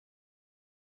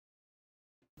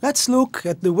Let's look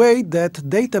at the way that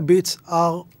data bits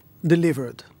are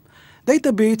delivered.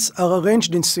 Data bits are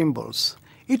arranged in symbols.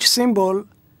 Each symbol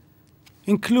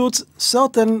includes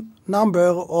certain number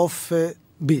of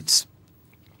bits.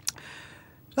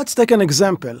 Let's take an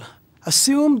example.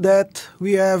 Assume that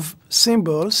we have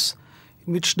symbols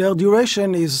in which their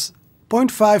duration is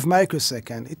 0.5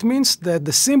 microsecond. It means that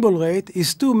the symbol rate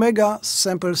is 2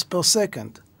 megasamples per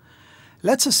second.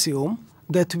 Let's assume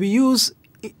that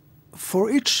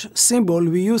for each symbol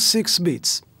we use 6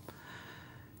 bits.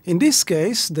 In this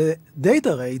case, the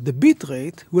data rate, the bit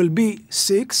rate, will be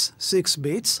 6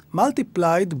 bits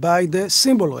multiplied by the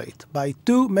symbol rate, by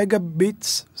 2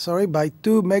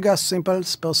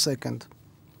 megasamples per second.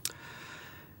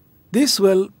 This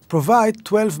will provide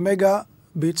 12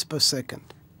 megabits per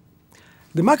second.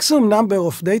 The maximum number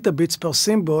of data bits per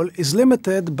symbol is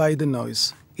limited by the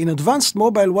noise. In advanced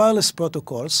mobile wireless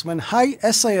protocols, when high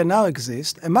SINR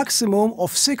exists, a maximum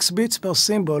of 6 bits per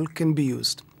symbol can be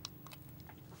used.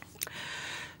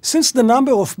 Since the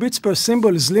number of bits per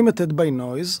symbol is limited by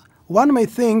noise, one may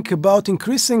think about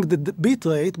increasing the bit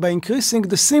rate by increasing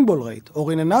the symbol rate,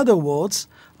 or in other words,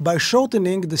 by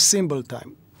shortening the symbol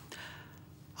time.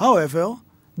 However,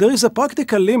 there is a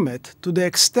practical limit to the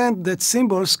extent that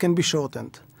symbols can be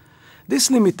shortened. This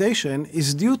limitation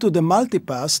is due to the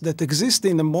multipass that exist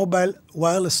in the mobile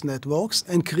wireless networks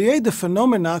and create the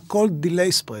phenomena called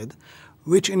delay spread,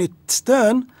 which in its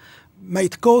turn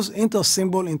might cause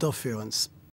inter-symbol interference.